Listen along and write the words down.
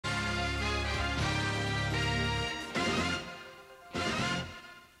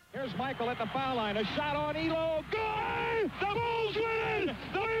Here's Michael at the foul line. A shot on Elo. Good! The Bulls win!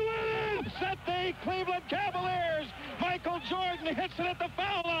 They win! Set the Cleveland Cavaliers. Michael Jordan hits it at the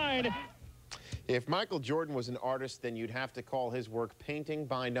foul line. If Michael Jordan was an artist, then you'd have to call his work painting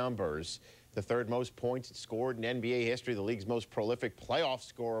by numbers. The third most points scored in NBA history, the league's most prolific playoff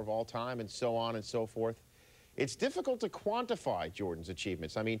scorer of all time, and so on and so forth. It's difficult to quantify Jordan's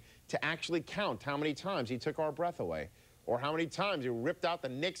achievements. I mean, to actually count how many times he took our breath away, or how many times he ripped out the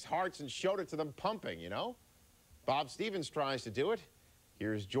Knicks' hearts and showed it to them pumping, you know? Bob Stevens tries to do it.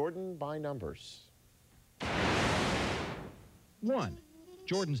 Here's Jordan by numbers. 1.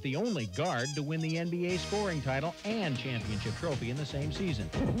 Jordan's the only guard to win the NBA scoring title and championship trophy in the same season.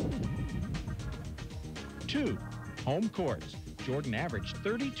 2. Home courts. Jordan averaged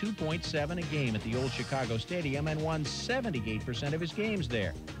 32.7 a game at the old Chicago Stadium and won 78% of his games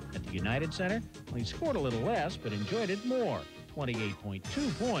there. At the United Center, well, he scored a little less but enjoyed it more.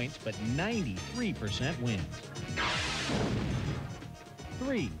 28.2 points, but 93% wins.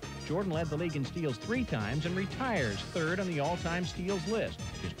 3. Jordan led the league in steals 3 times and retires third on the all-time steals list,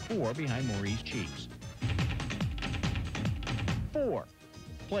 just 4 behind Maurice Cheeks. 4.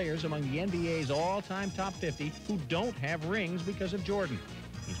 Players among the NBA's all-time top 50 who don't have rings because of Jordan.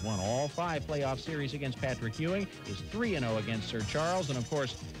 He's won all 5 playoff series against Patrick Ewing, is 3-0 against Sir Charles, and of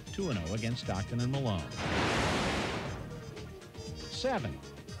course, 2-0 against Stockton and Malone. 7.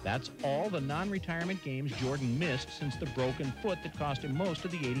 That's all the non-retirement games Jordan missed since the broken foot that cost him most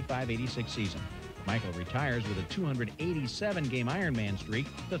of the 85-86 season. Michael retires with a 287-game Ironman streak,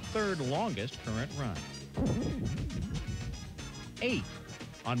 the 3rd longest current run. 8.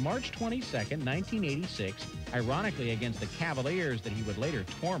 On March 22nd, 1986, ironically against the Cavaliers that he would later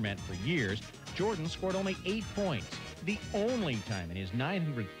torment for years, Jordan scored only 8 points, the only time in his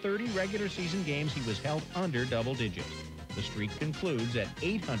 930 regular season games he was held under double digits. The streak concludes at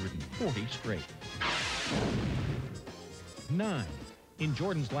 840 straight. 9. In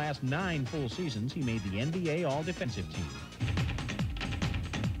Jordan's last 9 full seasons, he made the NBA All-Defensive Team.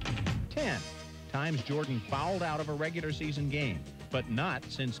 10. Times Jordan fouled out of a regular season game, but not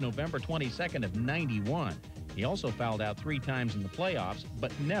since November 22nd of 91. He also fouled out 3 times in the playoffs,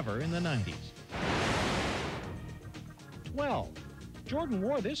 but never in the 90s. 12. Jordan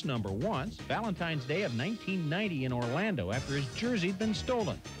wore this number once, Valentine's Day of 1990 in Orlando, after his jersey had been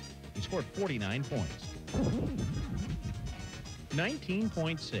stolen. He scored 49 points.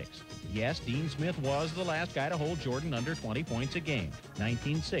 19.6. Yes, Dean Smith was the last guy to hold Jordan under 20 points a game.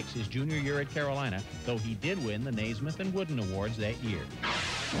 19.6, his junior year at Carolina, though he did win the Naismith and Wooden Awards that year.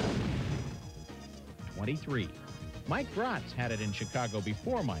 23. Mike Bratz had it in Chicago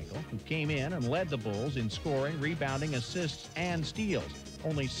before Michael, who came in and led the Bulls in scoring, rebounding, assists, and steals.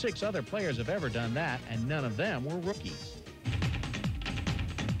 Only 6 other players have ever done that, and none of them were rookies.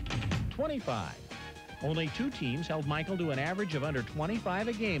 25. Only 2 teams held Michael to an average of under 25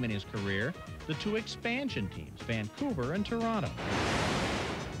 a game in his career, the 2 expansion teams, Vancouver and Toronto.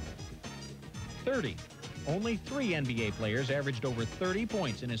 30. Only 3 NBA players averaged over 30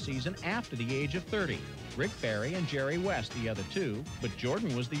 points in a season after the age of 30. Rick Barry and Jerry West, the other 2, but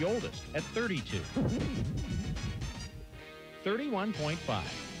Jordan was the oldest at 32.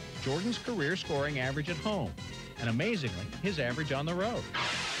 31.5. Jordan's career scoring average at home, and amazingly, his average on the road.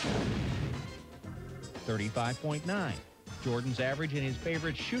 35.9. Jordan's average in his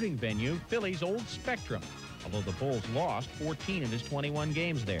favorite shooting venue, Philly's Old Spectrum, although the Bulls lost 14 of his 21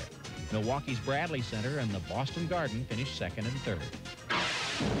 games there. Milwaukee's Bradley Center and the Boston Garden finished 2nd and 3rd.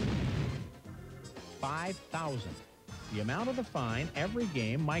 5,000. The amount of the fine every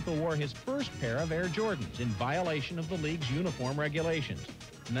game Michael wore his first pair of Air Jordans in violation of the league's uniform regulations.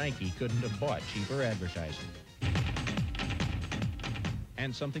 Nike couldn't have bought cheaper advertising.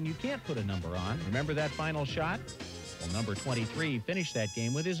 And something you can't put a number on. Remember that final shot? Well, number 23 finished that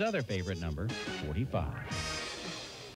game with his other favorite number, 45.